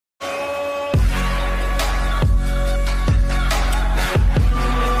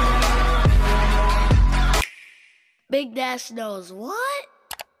Big Dash knows what?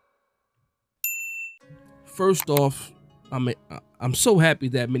 First off, I'm so happy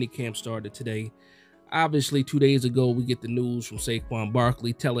that minicamp started today. Obviously, 2 days ago, we get the news from Saquon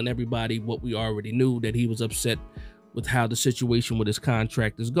Barkley telling everybody what we already knew, that he was upset with how the situation with his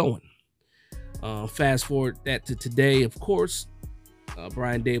contract is going. Fast forward that to today, of course,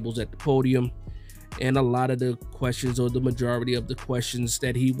 Brian Dable's at the podium, and a lot of the questions, or the majority of the questions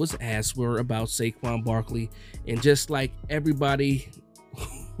that he was asked, were about Saquon Barkley. And just like everybody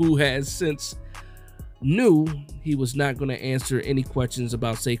who has since knew, he was not going to answer any questions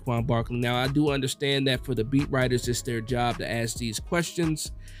about Saquon Barkley. Now, I do understand that for the beat writers, it's their job to ask these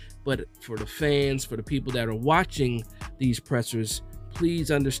questions, but for the fans, for the people that are watching these pressers,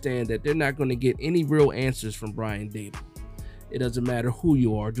 please understand that they're not going to get any real answers from Brian Dable. It doesn't matter who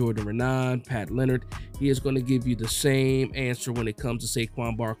you are, Jordan Renan, Pat Leonard, he is going to give you the same answer when it comes to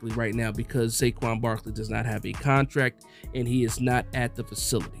Saquon Barkley right now, because Saquon Barkley does not have a contract and he is not at the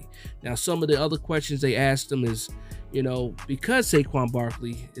facility. Now, some of the other questions they asked him is, because Saquon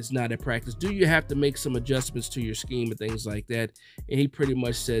Barkley is not at practice, do you have to make some adjustments to your scheme and things like that? And he pretty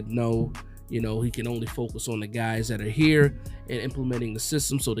much said no. He can only focus on the guys that are here and implementing the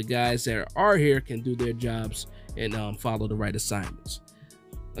system, so the guys that are here can do their jobs and follow the right assignments.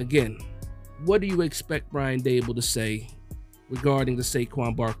 Again, what do you expect Brian Dable to say regarding the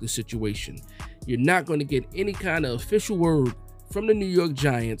Saquon Barkley situation? You're not going to get any kind of official word from the New York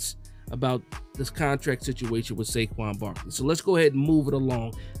Giants about this contract situation with Saquon Barkley. So let's go ahead and move it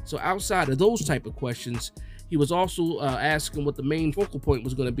along. So outside of those type of questions, he was also asking what the main focal point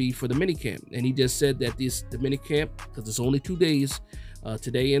was going to be for the minicamp. And he just said that the minicamp, because it's only 2 days,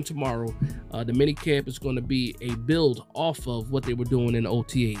 today and tomorrow, the minicamp is going to be a build off of what they were doing in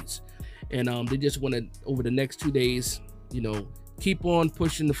OTAs. And they just want to, over the next 2 days, keep on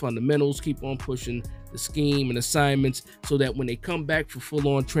pushing the fundamentals, keep on pushing the scheme and assignments, so that when they come back for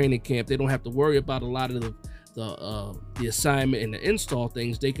full-on training camp, they don't have to worry about a lot of the assignment and the install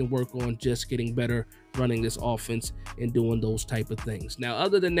things. They can work on just getting better running this offense and doing those type of things. Now,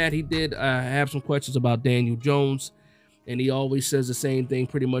 other than that, he did have some questions about Daniel Jones, and he always says the same thing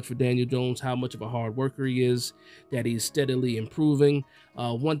pretty much for Daniel Jones, how much of a hard worker he is, that he's steadily improving.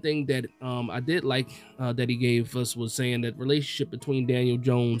 One thing that I did like that he gave us was saying that relationship between Daniel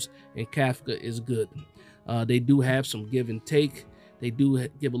Jones and Kafka is good. They do have some give and take. They do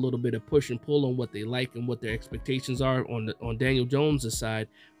give a little bit of push and pull on what they like and what their expectations are on Daniel Jones' side,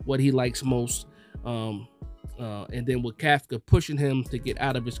 what he likes most. And then with Kafka pushing him to get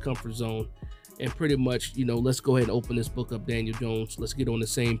out of his comfort zone, and pretty much, let's go ahead and open this book up, Daniel Jones. Let's get on the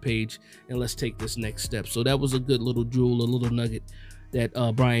same page and let's take this next step. So that was a good little jewel, a little nugget that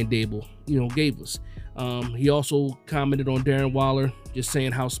Brian Dable, gave us. He also commented on Darren Waller, just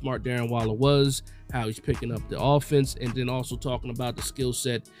saying how smart Darren Waller was, how he's picking up the offense, and then also talking about the skill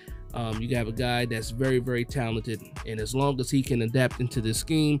set. You have a guy that's very, very talented, and as long as he can adapt into this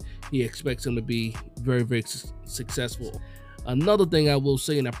scheme, he expects him to be very, very successful. Another thing I will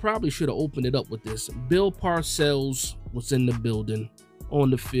say, and I probably should have opened it up with this, Bill Parcells was in the building, on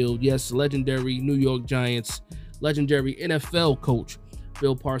the field. Yes, legendary New York Giants, legendary NFL coach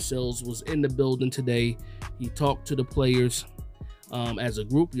Bill Parcells was in the building today. He talked to the players as a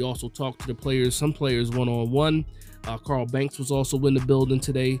group. He also talked to the players, some players one-on-one. Carl Banks was also in the building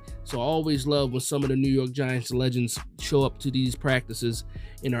today. So I always love when some of the New York Giants legends show up to these practices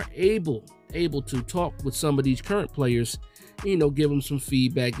and are able to talk with some of these current players, give them some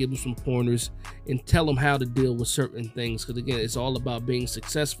feedback, give them some pointers, and tell them how to deal with certain things. Because again, it's all about being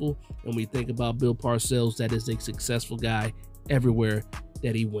successful. And we think about Bill Parcells, that is a successful guy everywhere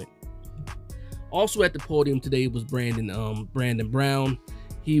that he went. Also at the podium today was Brandon Brown.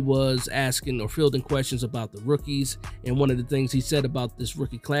 He was asking or fielding questions about the rookies, and one of the things he said about this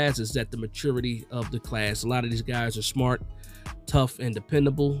rookie class is that the maturity of the class. A lot of these guys are smart, tough, and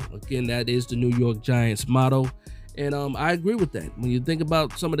dependable. Again, that is the New York Giants motto, and I agree with that. When you think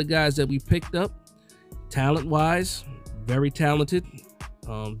about some of the guys that we picked up, talent-wise, very talented,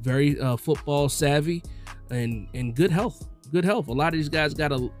 very football savvy, and good health. Good health. A lot of these guys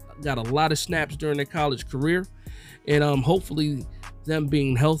got a lot of snaps during their college career, and hopefully them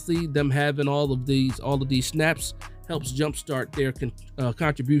being healthy, them having all of these snaps helps jumpstart their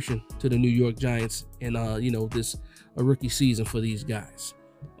contribution to the New York Giants and this rookie season for these guys.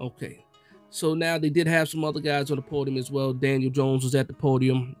 Okay, so now they did have some other guys on the podium as well. Daniel Jones was at the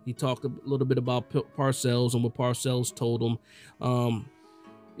podium. He talked a little bit about Parcells and what Parcells told him.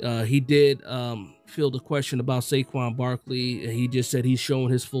 He did field a question about Saquon Barkley. He just said he's showing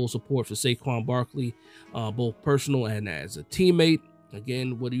his full support for Saquon Barkley, both personal and as a teammate.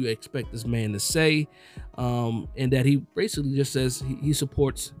 Again, what do you expect this man to say? And that he basically just says he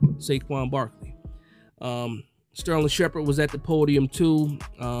supports Saquon Barkley. Sterling Shepard was at the podium too,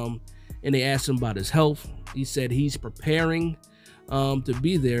 and they asked him about his health. He said he's preparing to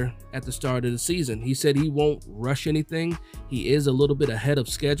be there at the start of the season. He said he won't rush anything. He is a little bit ahead of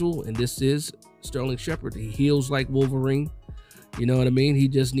schedule, and this is Sterling Shepard. He heals like Wolverine. You know what I mean? He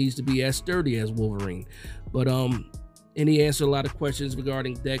just needs to be as sturdy as Wolverine. But and he answered a lot of questions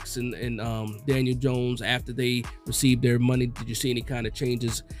regarding Dex and Daniel Jones after they received their money. Did you see any kind of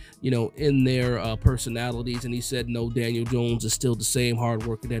changes, in their personalities? And he said, no, Daniel Jones is still the same hard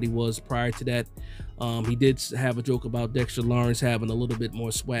worker that he was prior to that. He did have a joke about Dexter Lawrence having a little bit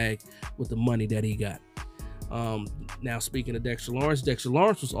more swag with the money that he got. Now, speaking of Dexter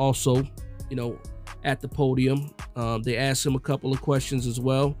Lawrence was also, at the podium. They asked him a couple of questions as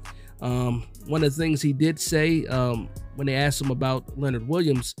well. One of the things he did say when they asked him about Leonard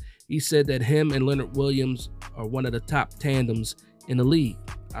Williams, he said that him and Leonard Williams are one of the top tandems in the league.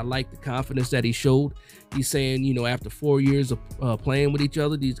 I like the confidence that he showed. He's saying, after 4 years of playing with each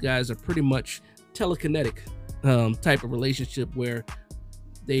other, these guys are pretty much telekinetic type of relationship where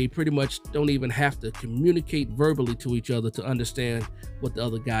they pretty much don't even have to communicate verbally to each other to understand what the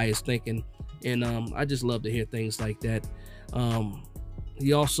other guy is thinking. And I just love to hear things like that.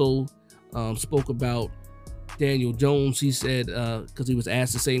 He also spoke about Daniel Jones. He said, because he was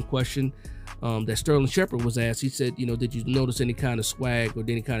asked the same question that Sterling Shepard was asked, he said, did you notice any kind of swag or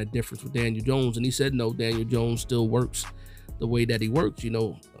any kind of difference with Daniel Jones? And he said, no, Daniel Jones still works the way that he works,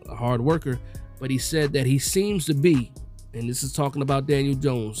 a hard worker. But he said that he seems to be, and this is talking about Daniel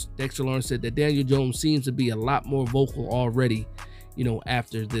Jones, Dexter Lawrence said that Daniel Jones seems to be a lot more vocal already,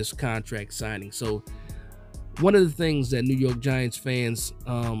 after this contract signing. So one of the things that New York Giants fans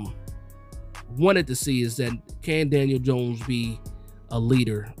wanted to see is that, can Daniel Jones be a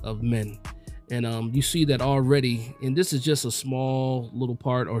leader of men? And you see that already, and this is just a small little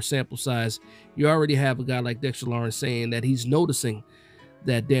part or sample size. You already have a guy like Dexter Lawrence saying that he's noticing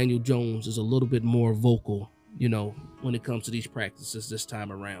that Daniel Jones is a little bit more vocal, when it comes to these practices this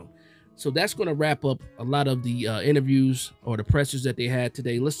time around. So that's going to wrap up a lot of the interviews or the pressers that they had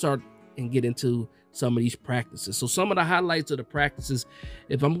today. Let's start and get into some of these practices. So some of the highlights of the practices,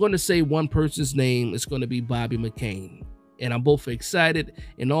 if I'm going to say one person's name, it's going to be Bobby McCain. And I'm both excited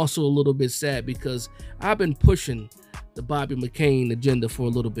and also a little bit sad because I've been pushing the Bobby McCain agenda for a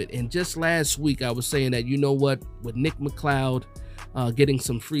little bit. And just last week, I was saying that, with Nick McCloud getting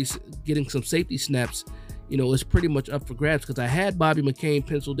some safety snaps, it's pretty much up for grabs because I had Bobby McCain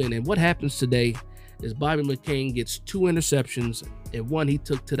penciled in. And what happens today is Bobby McCain gets 2 interceptions and 1 he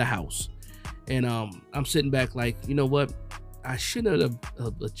took to the house. And I'm sitting back like, what? I shouldn't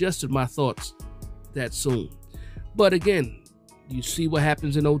have adjusted my thoughts that soon. But again, you see what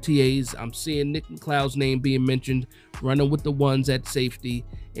happens in OTAs. I'm seeing Nick McCloud's name being mentioned, running with the ones at safety,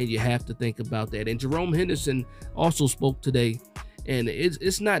 and you have to think about that. And Jerome Henderson also spoke today, and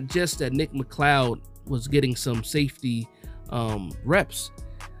it's not just that Nick McCloud was getting some safety reps.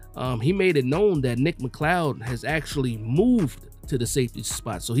 He made it known that Nick McCloud has actually moved to the safety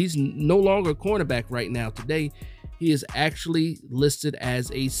spot. So he's no longer a cornerback right now. Today, he is actually listed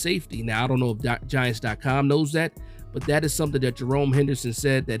as a safety. Now, I don't know if Giants.com knows that, but that is something that Jerome Henderson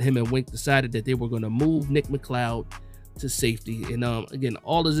said, that him and Wink decided that they were going to move Nick McCloud to safety. And again,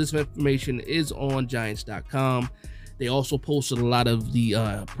 all of this information is on Giants.com. They also posted a lot of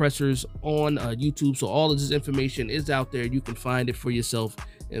the pressers on YouTube. So all of this information is out there. You can find it for yourself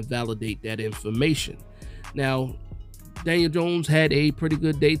and validate that information. Now, Daniel Jones had a pretty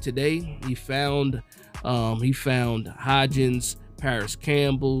good day today. He found Hodgins, Paris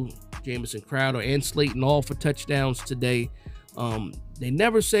Campbell, Jamison Crowder, and Slayton all for touchdowns today. They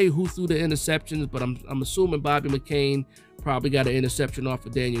never say who threw the interceptions, but I'm assuming Bobby McCain probably got an interception off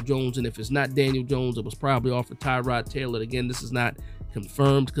of Daniel Jones. And if it's not Daniel Jones, it was probably off of Tyrod Taylor. Again, this is not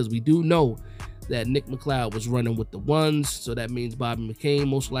confirmed because we do know that Nick McCloud was running with the 1s. So that means Bobby McCain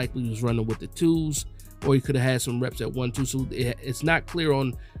most likely was running with the 2s, or he could have had some reps at 1, 2. So it's not clear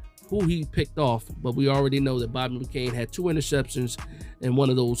on who he picked off, but we already know that Bobby McCain had 2 interceptions, and 1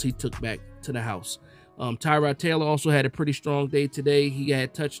 of those he took back to the house. Tyrod Taylor also had a pretty strong day today. He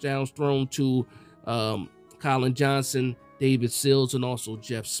had touchdowns thrown to Colin Johnson, David Sills, and also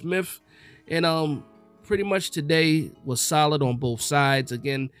Jeff Smith. And pretty much today was solid on both sides.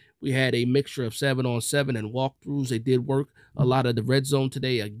 Again, we had a mixture of 7-on-7 and walkthroughs. They did work a lot of the red zone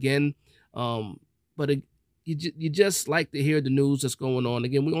today again. But you just like to hear the news that's going on.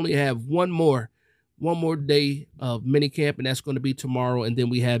 Again, we only have one more day of minicamp, and that's going to be tomorrow. And then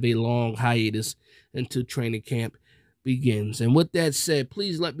we have a long hiatus into training camp. begins. And with that said,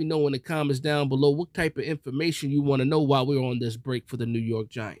 please let me know in the comments down below what type of information you want to know while we're on this break for the New York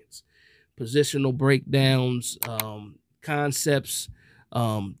Giants. Positional breakdowns, concepts,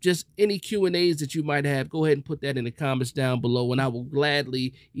 just any Q&As that you might have. Go ahead and put that in the comments down below, and I will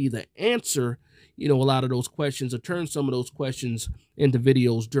gladly either answer, a lot of those questions or turn some of those questions into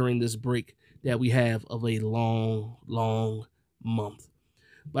videos during this break that we have of a long month.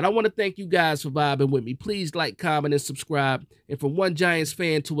 But I want to thank you guys for vibing with me. Please like, comment, and subscribe. And from one Giants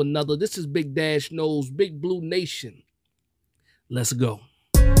fan to another, this is Big Dash Knows, Big Blue Nation. Let's go.